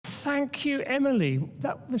thank you, Emily.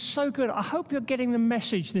 That was so good. I hope you're getting the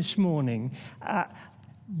message this morning.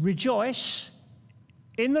 Rejoice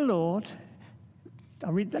in the Lord.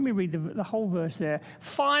 Let me read the whole verse there.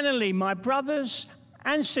 Finally, my brothers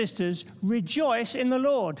and sisters, rejoice in the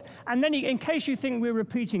Lord. And then, in case you think we're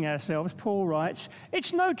repeating ourselves, Paul writes,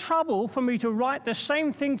 it's no trouble for me to write the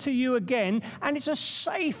same thing to you again, and it's a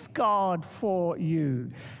safeguard for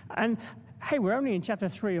you. And hey, we're only in chapter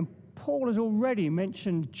 3, and Paul has already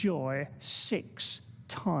mentioned joy 6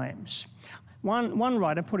 times. One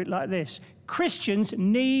writer put it like this: Christians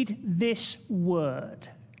need this word.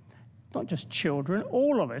 Not just children,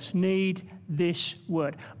 all of us need this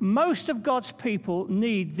word. Most of God's people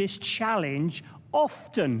need this challenge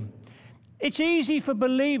often. It's easy for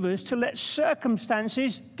believers to let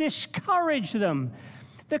circumstances discourage them.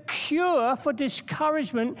 The cure for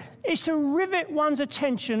discouragement is to rivet one's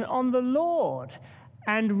attention on the Lord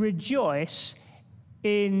and rejoice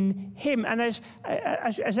in Him. And as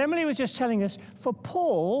Emily was just telling us, for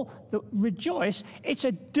Paul, the rejoice, it's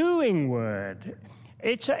a doing word.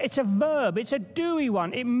 It's a verb. It's a doey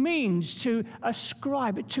one. It means to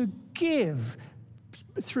ascribe, to give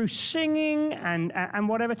through singing and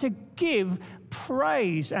whatever, to give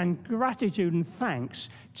praise and gratitude and thanks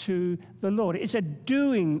to the Lord. It's a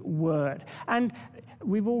doing word. And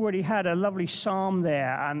we've already had a lovely psalm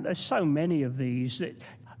there, and there's so many of these that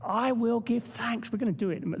I will give thanks. We're going to do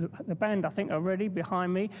it. The band, I think, are ready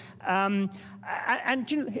behind me. And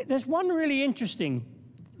you know, there's one really interesting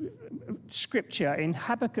scripture in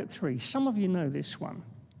Habakkuk 3. Some of you know this one.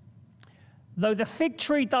 Though the fig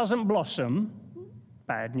tree doesn't blossom,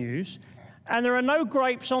 bad news, and there are no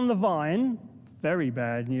grapes on the vine, very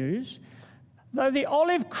bad news. Though the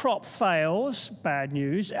olive crop fails, bad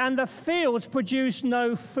news, and the fields produce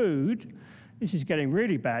no food, this is getting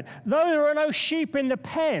really bad. Though there are no sheep in the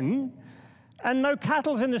pen and no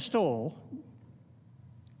cattle in the stall,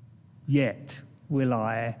 yet will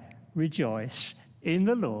I rejoice in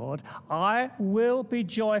the Lord. I will be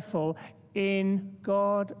joyful in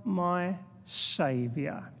God my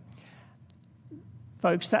Savior.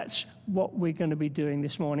 Folks, that's what we're going to be doing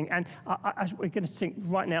this morning. And as we're going to think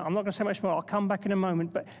right now, I'm not going to say much more. I'll come back in a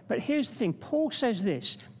moment. But here's the thing. Paul says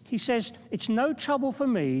this. He says, it's no trouble for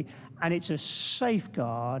me, and it's a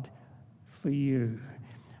safeguard for you.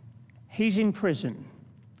 He's in prison.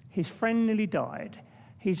 His friend nearly died.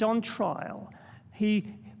 He's on trial. He's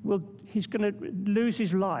going to lose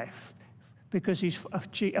his life because he's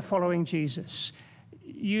following Jesus.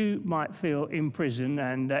 You might feel in prison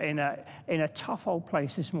and in a tough old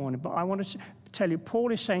place this morning, but I want to tell you,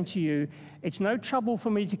 Paul is saying to you, it's no trouble for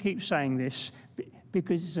me to keep saying this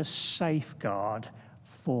because it's a safeguard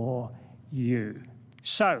for you.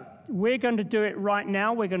 So we're going to do it right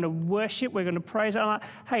now. We're going to worship. We're going to praise.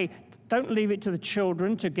 Hey, don't leave it to the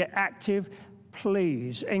children to get active.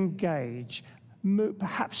 Please engage.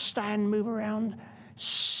 Perhaps stand, move around,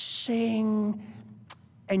 sing,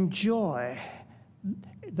 enjoy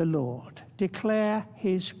the Lord. Declare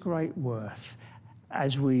His great worth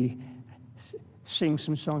as we sing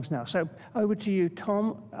some songs now. So over to you,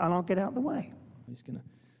 Tom, and I'll get out of the way. I'm just going to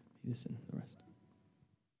listen the rest.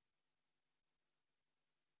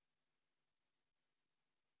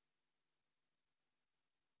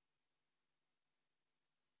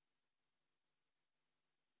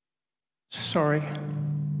 Sorry.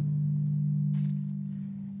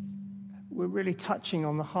 We're really touching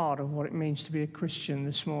on the heart of what it means to be a Christian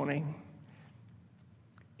this morning.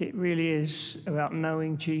 It really is about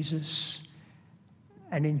knowing Jesus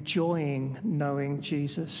and enjoying knowing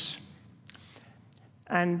Jesus.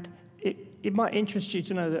 And it might interest you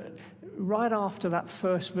to know that right after that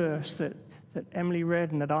first verse that Emily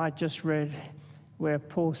read and that I just read, where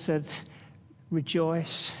Paul said,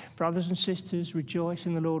 rejoice, brothers and sisters, rejoice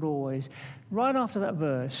in the Lord always. Right after that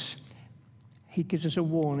verse, he gives us a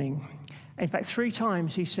warning. In fact, 3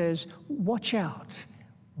 times he says, watch out,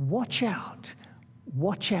 watch out,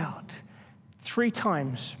 watch out. 3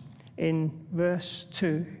 times in verse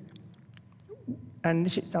 2.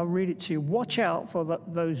 And I'll read it to you. Watch out for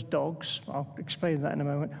those dogs. I'll explain that in a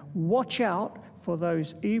moment. Watch out for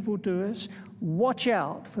those evildoers. Watch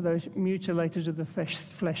out for those mutilators of the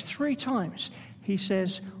flesh. 3 times he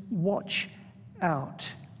says, watch out.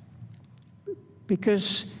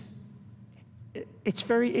 Because it's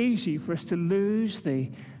very easy for us to lose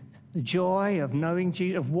the joy of knowing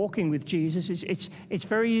Jesus, of walking with Jesus. It's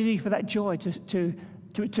very easy for that joy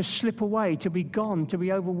to slip away, to be gone, to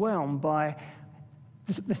be overwhelmed by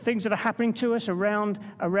the things that are happening to us around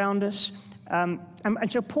us. And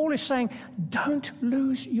so Paul is saying, don't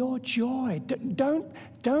lose your joy.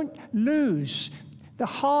 Don't lose the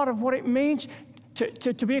heart of what it means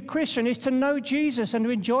To be a Christian is to know Jesus and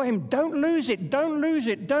to enjoy him. Don't lose it, don't lose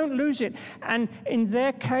it, don't lose it. And in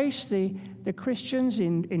their case, the Christians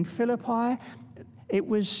in Philippi, it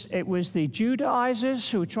was the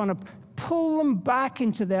Judaizers who were trying to pull them back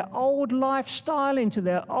into their old lifestyle, into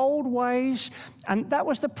their old ways. And that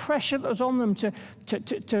was the pressure that was on them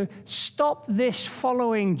to stop this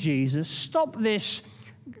following Jesus, stop this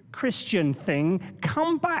Christian thing,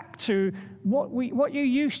 come back to what you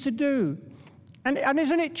used to do. And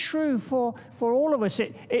isn't it true for all of us?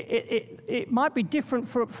 It might be different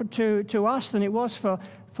to us than it was for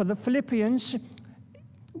the Philippians.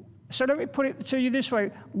 So let me put it to you this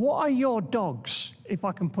way. What are your dogs, if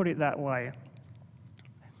I can put it that way?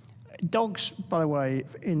 Dogs, by the way,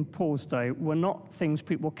 in Paul's day, were not things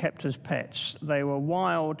people kept as pets. They were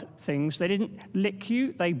wild things. They didn't lick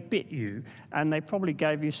you, they bit you. And they probably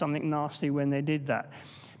gave you something nasty when they did that.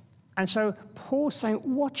 And so Paul's saying,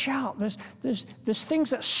 watch out. There's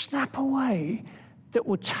things that snap away that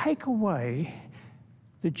will take away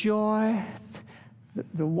the joy,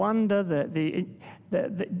 the wonder,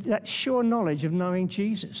 that sure knowledge of knowing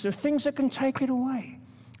Jesus. There are things that can take it away.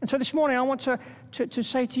 And so this morning I want to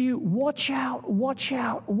say to you, watch out, watch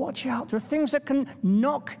out, watch out. There are things that can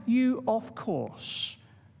knock you off course.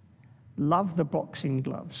 Love the boxing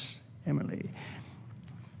gloves, Emily.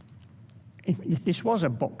 If this was a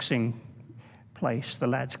boxing place, the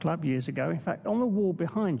Lads Club, years ago. In fact, on the wall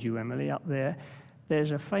behind you, Emily, up there, there's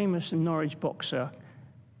a famous Norwich boxer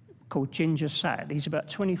called Ginger Sad. He's about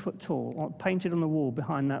 20 foot tall, painted on the wall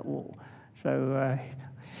behind that wall. So,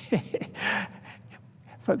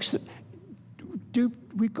 folks,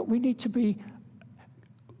 we need to be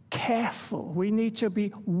careful. We need to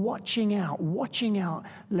be watching out,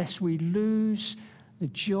 lest we lose the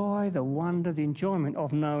joy, the wonder, the enjoyment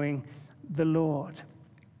of knowing the Lord.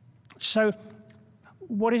 So,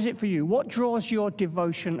 what is it for you? What draws your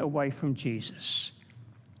devotion away from Jesus?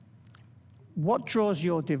 What draws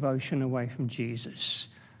your devotion away from Jesus?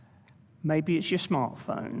 Maybe it's your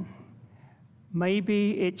smartphone.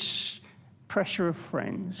 Maybe it's pressure of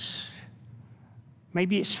friends.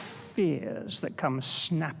 Maybe it's fears that come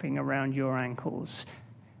snapping around your ankles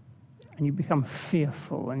and you become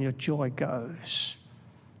fearful and your joy goes.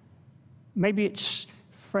 Maybe it's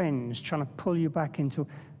friends trying to pull you back into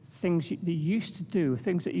things that you used to do,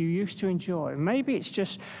 things that you used to enjoy. Maybe it's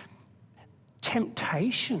just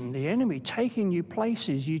temptation, the enemy taking you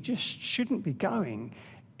places you just shouldn't be going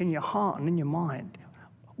in your heart and in your mind.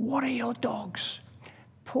 What are your dogs?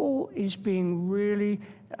 Paul is being really,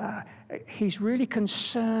 he's really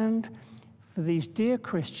concerned for these dear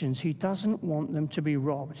Christians. He doesn't want them to be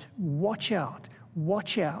robbed. Watch out,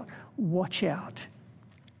 watch out, watch out.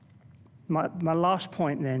 My last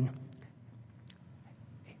point then,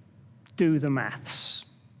 do the maths.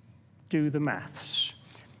 Do the maths.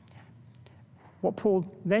 What Paul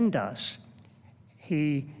then does,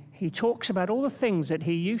 he talks about all the things that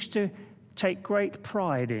he used to take great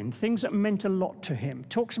pride in, things that meant a lot to him.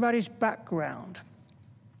 Talks about his background.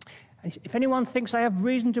 If anyone thinks I have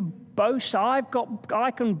reason to boast, I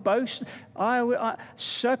can boast. I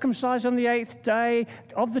circumcised on the 8th day,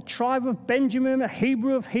 of the tribe of Benjamin, a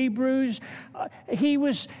Hebrew of Hebrews. He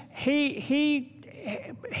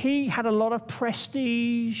had a lot of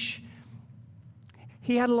prestige.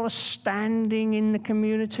 He had a lot of standing in the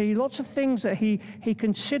community, lots of things that he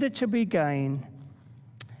considered to be gain.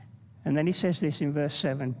 And then he says this in verse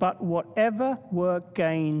 7, but whatever were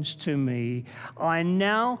gains to me, I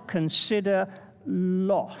now consider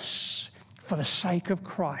loss for the sake of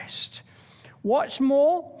Christ. What's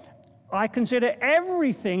more, I consider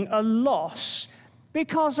everything a loss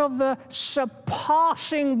because of the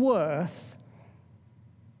surpassing worth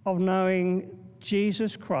of knowing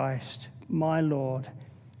Jesus Christ, my Lord,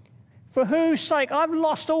 for whose sake I've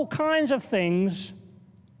lost all kinds of things,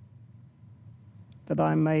 that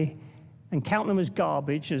I may, and count them as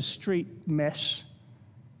garbage, as street mess,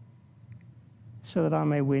 so that I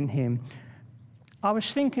may win him. I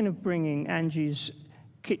was thinking of bringing Angie's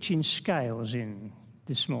kitchen scales in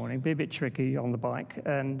this morning. Be a bit tricky on the bike,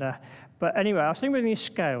 but anyway, I was thinking of bringing these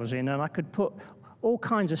scales in, and I could put all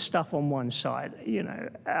kinds of stuff on one side. You know,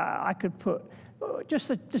 I could put just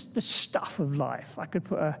the stuff of life. I could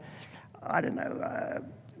put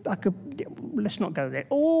let's not go there.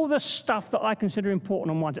 All the stuff that I consider important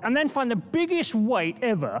on one side, and then find the biggest weight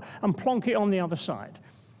ever and plonk it on the other side.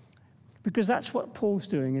 Because that's what Paul's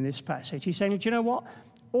doing in this passage. He's saying, do you know what?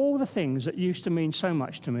 All the things that used to mean so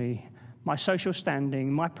much to me, my social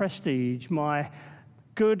standing, my prestige, my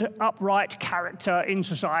good, upright character in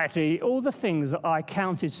society, all the things that I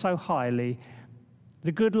counted so highly,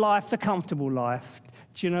 the good life, the comfortable life,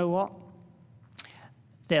 do you know what?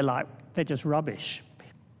 they're just rubbish.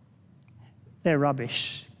 They're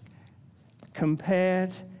rubbish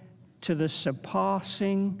compared to the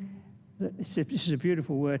surpassing, this is a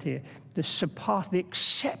beautiful word here, the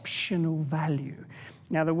exceptional value.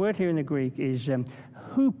 Now, the word here in the Greek is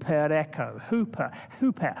hupereko,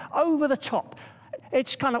 huper, over the top.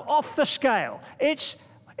 It's kind of off the scale. It's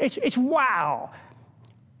wow.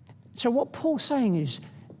 So what Paul's saying is,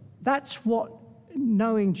 that's what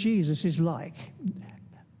knowing Jesus is like.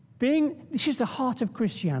 This is the heart of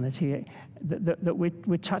Christianity that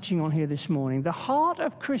we're touching on here this morning. The heart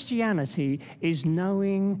of Christianity is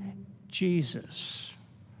knowing Jesus.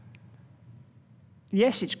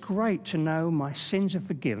 Yes, it's great to know my sins are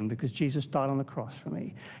forgiven because Jesus died on the cross for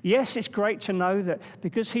me. Yes, it's great to know that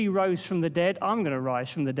because he rose from the dead, I'm going to rise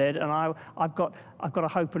from the dead, and I've got a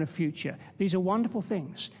hope and a future. These are wonderful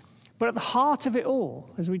things. But at the heart of it all,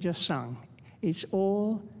 as we just sung, it's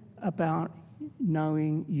all about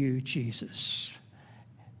knowing you, Jesus.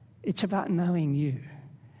 It's about knowing you.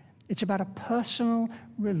 It's about a personal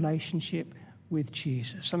relationship with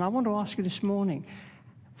Jesus. And I want to ask you this morning,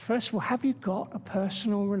 first of all, have you got a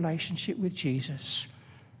personal relationship with Jesus?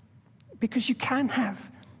 Because you can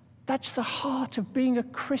have. That's the heart of being a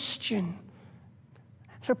Christian.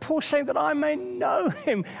 So Paul's saying that I may know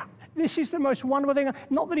him. This is the most wonderful thing.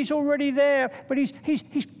 Not that he's already there, but he's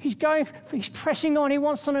pressing on. He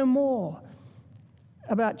wants to know more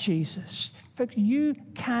about Jesus. Folks, you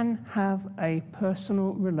can have a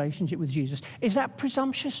personal relationship with Jesus. Is that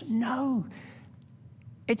presumptuous? No.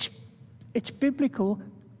 It's biblical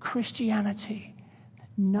Christianity.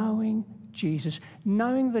 Knowing Jesus.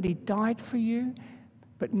 Knowing that he died for you,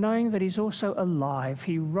 but knowing that he's also alive.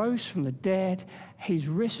 He rose from the dead. He's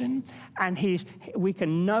risen. And we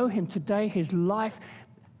can know him today. His life,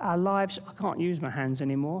 our lives, I can't use my hands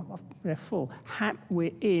anymore. They're full.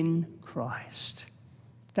 We're in Christ.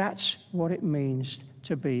 That's what it means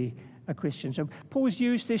to be a Christian. So Paul's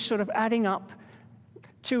used this sort of adding up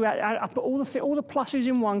to I put all the pluses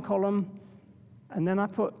in one column, and then I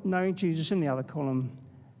put knowing Jesus in the other column.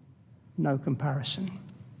 No comparison.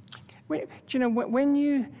 Do you know when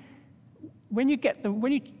you get the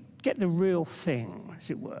real thing, as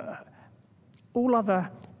it were, all other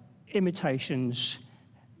imitations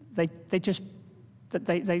they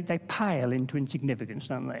pale into insignificance,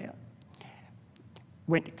 don't they?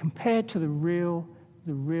 When compared to the real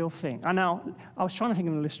thing. I was trying to think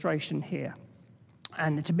of an illustration here,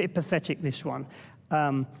 and it's a bit pathetic, this one.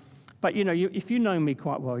 But if you know me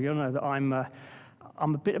quite well, you'll know that I'm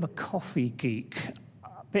a bit of a coffee geek,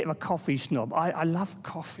 a bit of a coffee snob. I love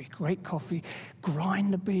coffee, great coffee.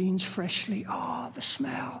 Grind the beans freshly. Oh, the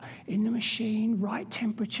smell in the machine, right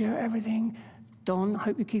temperature, everything. Don, I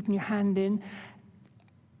hope you're keeping your hand in.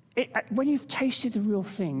 When you've tasted the real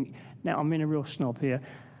thing. Now, I'm in a real snob here.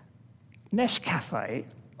 Nescafe.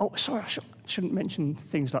 Oh, sorry, I shouldn't mention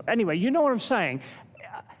things like that. Anyway, you know what I'm saying.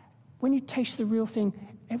 When you taste the real thing,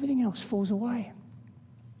 everything else falls away.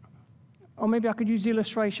 Or maybe I could use the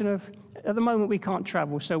illustration of, at the moment we can't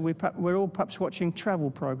travel, so we're all perhaps watching travel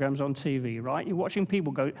programs on TV, right? You're watching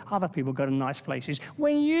other people go to nice places.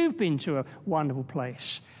 When you've been to a wonderful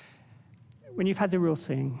place, when you've had the real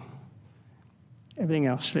thing, everything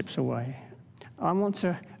else slips away. I want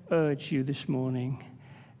to urge you this morning,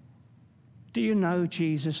 do you know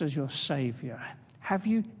Jesus as your Savior? Have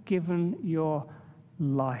you given your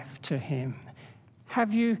life to him?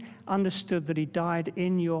 Have you understood that he died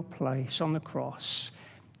in your place on the cross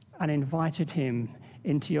and invited him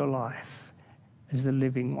into your life as the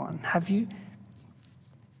living one? Have you?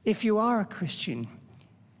 If you are a Christian,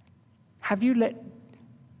 have you let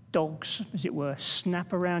dogs, as it were,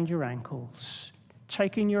 snap around your ankles,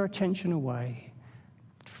 taking your attention away?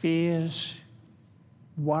 Fears,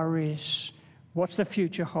 worries, what's the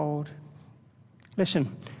future hold?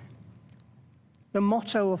 Listen, the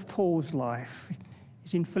motto of Paul's life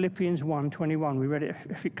is in Philippians 1:21. We read it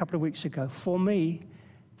a couple of weeks ago. For me,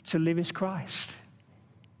 to live is Christ,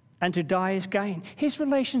 and to die is gain. His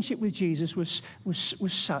relationship with Jesus was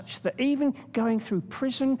such that even going through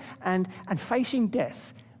prison and facing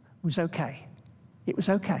death was okay. It was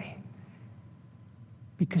okay.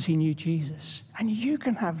 Because he knew Jesus. And you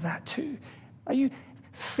can have that too. Are you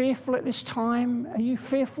fearful at this time? Are you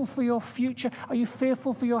fearful for your future? Are you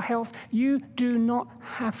fearful for your health? You do not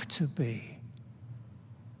have to be.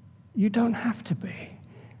 You don't have to be.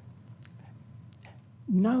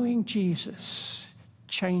 Knowing Jesus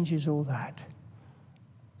changes all that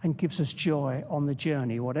and gives us joy on the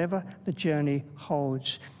journey, whatever the journey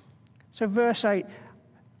holds. So verse 8,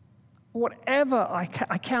 whatever I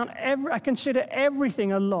consider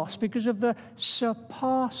everything a loss because of the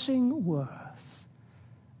surpassing worth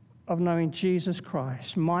of knowing Jesus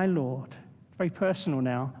Christ, my Lord, very personal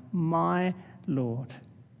now, my Lord,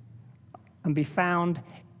 and be found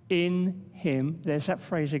in him. There's that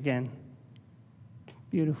phrase again.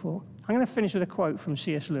 Beautiful. I'm going to finish with a quote from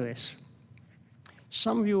C.S. Lewis.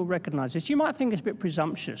 Some of you will recognize this. You might think it's a bit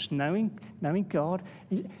presumptuous, knowing God.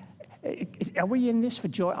 Are we in this for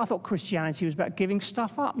joy? I thought Christianity was about giving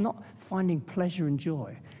stuff up, not finding pleasure and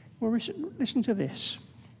joy. Well, listen to this.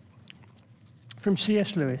 From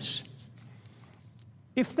C.S. Lewis.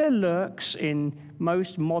 If there lurks in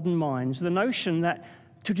most modern minds the notion that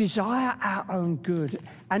to desire our own good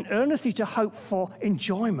and earnestly to hope for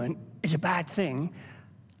enjoyment is a bad thing,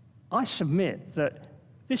 I submit that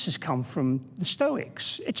this has come from the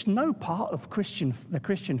Stoics. It's no part of the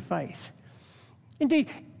Christian faith. Indeed,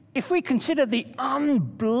 if we consider the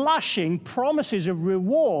unblushing promises of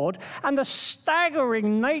reward and the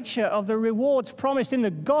staggering nature of the rewards promised in the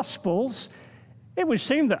Gospels, it would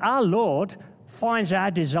seem that our Lord finds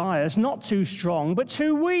our desires not too strong, but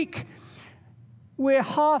too weak. We're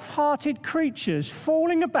half-hearted creatures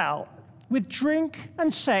falling about with drink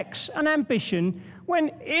and sex and ambition when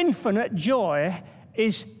infinite joy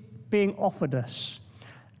is being offered us.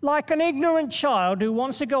 Like an ignorant child who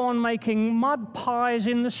wants to go on making mud pies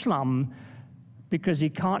in the slum because he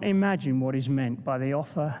can't imagine what is meant by the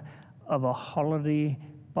offer of a holiday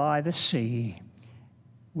by the sea.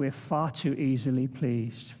 We're far too easily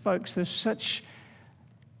pleased. Folks, there's such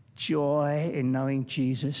joy in knowing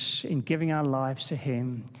Jesus, in giving our lives to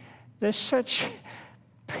him. There's such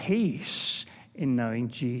peace in knowing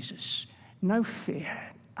Jesus. No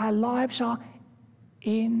fear. Our lives are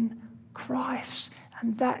in Christ,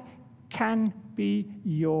 and that can be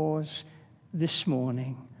yours this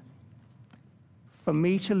morning. For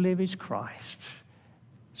me to live is Christ,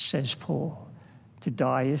 says Paul. To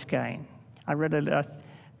die is gain. I read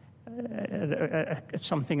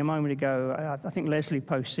something a moment ago. I think Leslie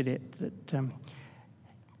posted it, that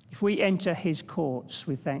if we enter his courts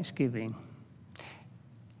with thanksgiving,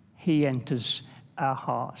 he enters our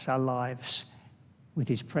hearts, our lives, with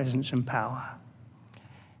his presence and power.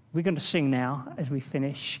 We're going to sing now as we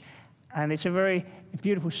finish, and it's a very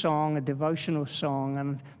beautiful song, a devotional song,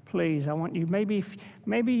 and please, I want you, maybe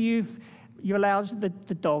you allowed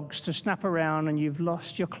the dogs to snap around and you've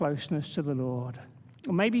lost your closeness to the Lord.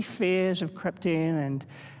 Or maybe fears have crept in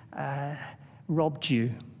and robbed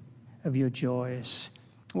you of your joys.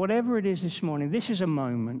 Whatever it is this morning, this is a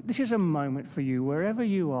moment. This is a moment for you, wherever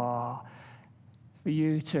you are, for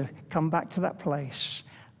you to come back to that place.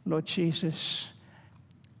 Lord Jesus,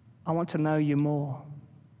 I want to know you more.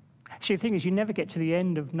 See, the thing is, you never get to the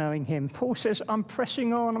end of knowing him. Paul says, I'm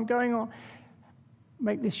pressing on, I'm going on.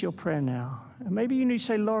 Make this your prayer now. And maybe you need to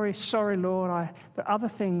say, Laurie, sorry, Lord, but other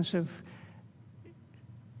things have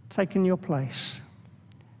taken your place.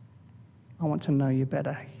 I want to know you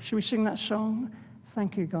better. Should we sing that song?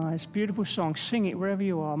 Thank you, guys. Beautiful song. Sing it wherever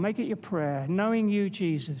you are. Make it your prayer. Knowing you,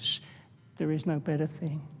 Jesus, there is no better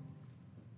thing.